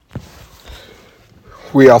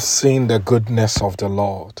We have seen the goodness of the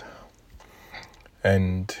Lord,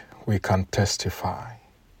 and we can testify.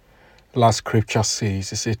 Last scripture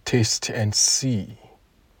says, it's a taste and see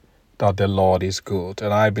that the Lord is good.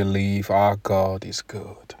 And I believe our God is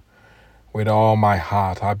good. With all my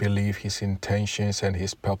heart, I believe his intentions and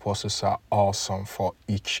his purposes are awesome for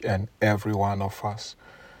each and every one of us.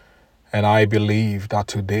 And I believe that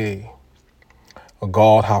today,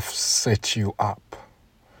 God has set you up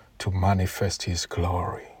to manifest his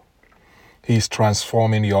glory. He's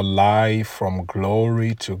transforming your life from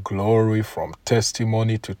glory to glory, from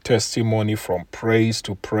testimony to testimony, from praise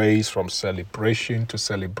to praise, from celebration to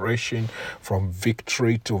celebration, from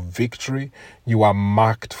victory to victory. You are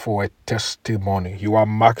marked for a testimony. You are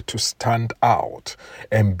marked to stand out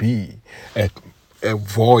and be a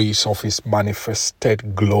voice of his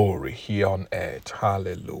manifested glory here on earth.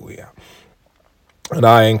 Hallelujah. And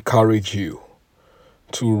I encourage you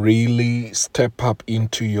to really step up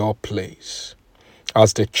into your place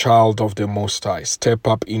as the child of the Most High. Step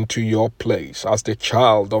up into your place as the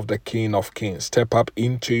child of the King of Kings. Step up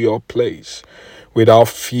into your place without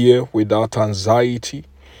fear, without anxiety,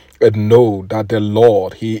 and know that the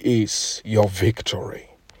Lord, he is your victory.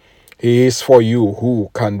 He is for you.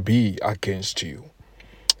 Who can be against you?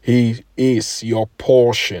 He is your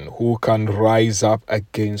portion. Who can rise up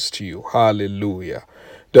against you? Hallelujah.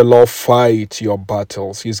 The Lord fights your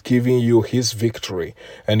battles. He's giving you his victory,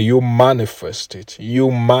 and you manifest it. You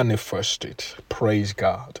manifest it. Praise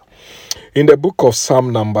God. In the book of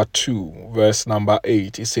Psalm number 2, verse number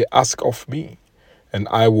 8, it says, "Ask of me, and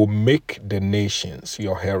I will make the nations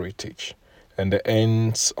your heritage, and the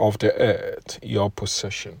ends of the earth your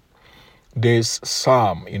possession." This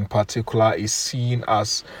psalm in particular is seen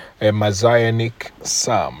as a messianic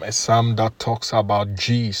psalm, a psalm that talks about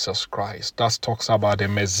Jesus Christ, that talks about the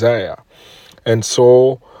Messiah. And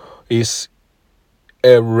so it's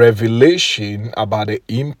a revelation about the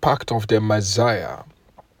impact of the Messiah,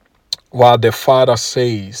 while the Father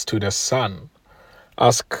says to the Son,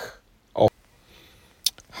 ask of...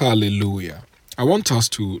 Hallelujah. I want us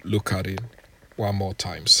to look at it one more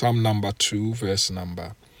time. Psalm number 2, verse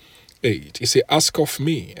number 8. He said, "Ask of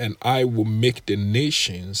me, and I will make the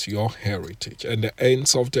nations your heritage, and the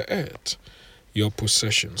ends of the earth your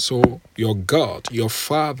possession." So your God, your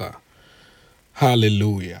Father,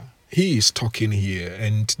 hallelujah, he is talking here.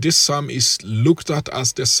 And this psalm is looked at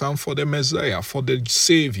as the psalm for the Messiah, for the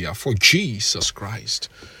Savior, for Jesus Christ.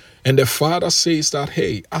 And the Father says that,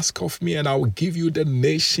 hey, ask of me and I will give you the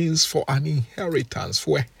nations for an inheritance,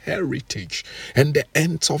 for a heritage, and the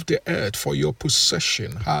ends of the earth for your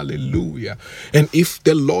possession. Hallelujah. And if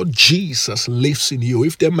the Lord Jesus lives in you,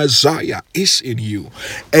 if the Messiah is in you,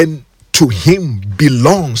 and to him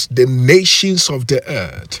belongs the nations of the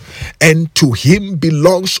earth, and to him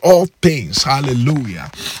belongs all things.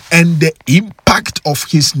 Hallelujah. And the impact of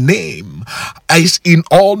his name is in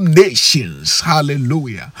all nations.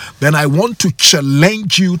 Hallelujah. Then I want to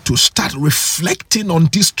challenge you to start reflecting on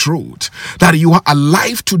this truth, that you are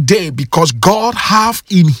alive today because God have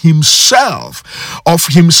in himself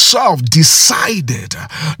decided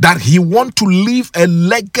that he want to leave a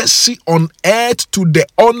legacy on earth to the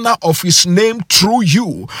honor of his name through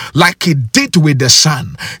you, like he did with the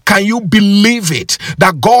Son. Can you believe it?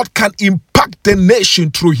 That God can impact the nation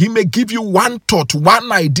through him. May give you one thought,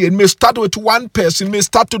 one idea. It may start with one person, it may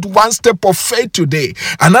start with one step of faith today,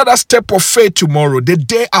 another step of faith tomorrow, the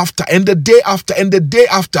day after, and the day after, and the day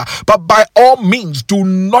after. But by all means, do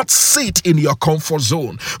not sit in your comfort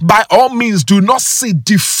zone. By all means, do not sit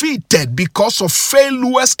defeated because of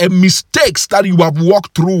failures and mistakes that you have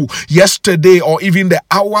walked through yesterday or even the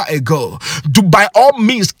hour ago. Do by all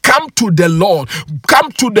means come to the Lord,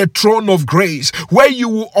 come to the throne of grace, where you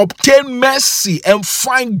will obtain mercy and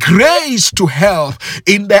find grace to help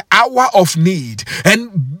in the hour of need,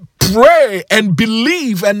 and pray and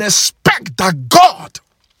believe and expect that God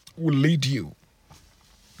will lead you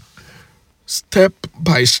step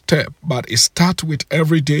by step. But it starts with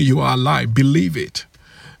every day you are alive. Believe it.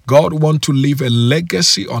 God wants to leave a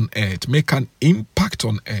legacy on earth, make an impact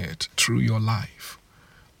on earth through your life.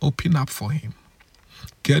 Open up for him.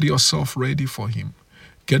 Get yourself ready for him.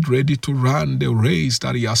 Get ready to run the race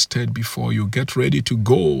that he has set before you. Get ready to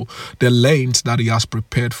go the lanes that he has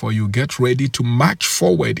prepared for you. Get ready to march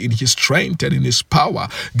forward in his strength and in his power.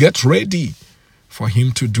 Get ready for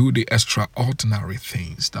him to do the extraordinary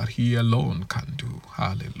things that he alone can do.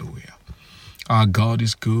 Hallelujah. Our God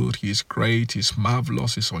is good. He is great. He is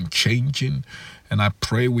marvelous. He is unchanging. And I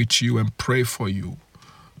pray with you and pray for you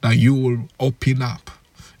that you will open up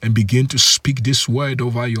and begin to speak this word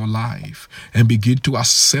over your life and begin to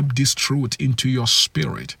accept this truth into your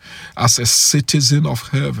spirit as a citizen of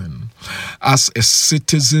heaven, as a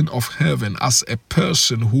citizen of heaven, as a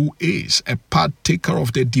person who is a partaker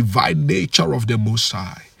of the divine nature of the Most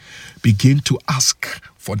High. Begin to ask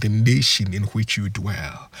for the nation in which you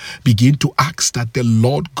dwell. Begin to ask that the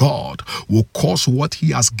Lord God will cause what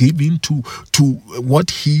he has given to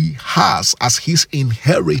what he has as his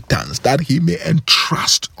inheritance, that he may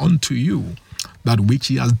entrust unto you that which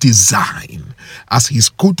he has designed as his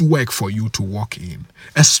good work for you to walk in.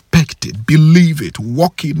 Expect it, believe it,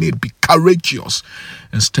 walk in it, be courageous,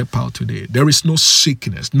 and step out today. There is no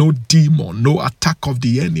sickness, no demon, no attack of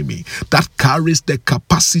the enemy that carries the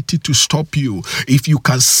capacity to stop you. If you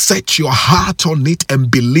can set your heart on it and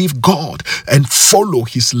believe God and follow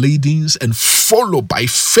his leadings and follow by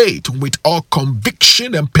faith with all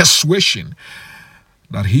conviction and persuasion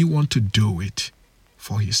that he wants to do it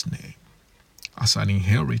for his name, as an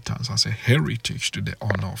inheritance, as a heritage to the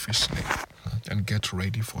honor of his name, and get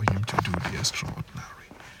ready for him to do the extraordinary.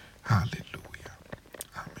 Hallelujah.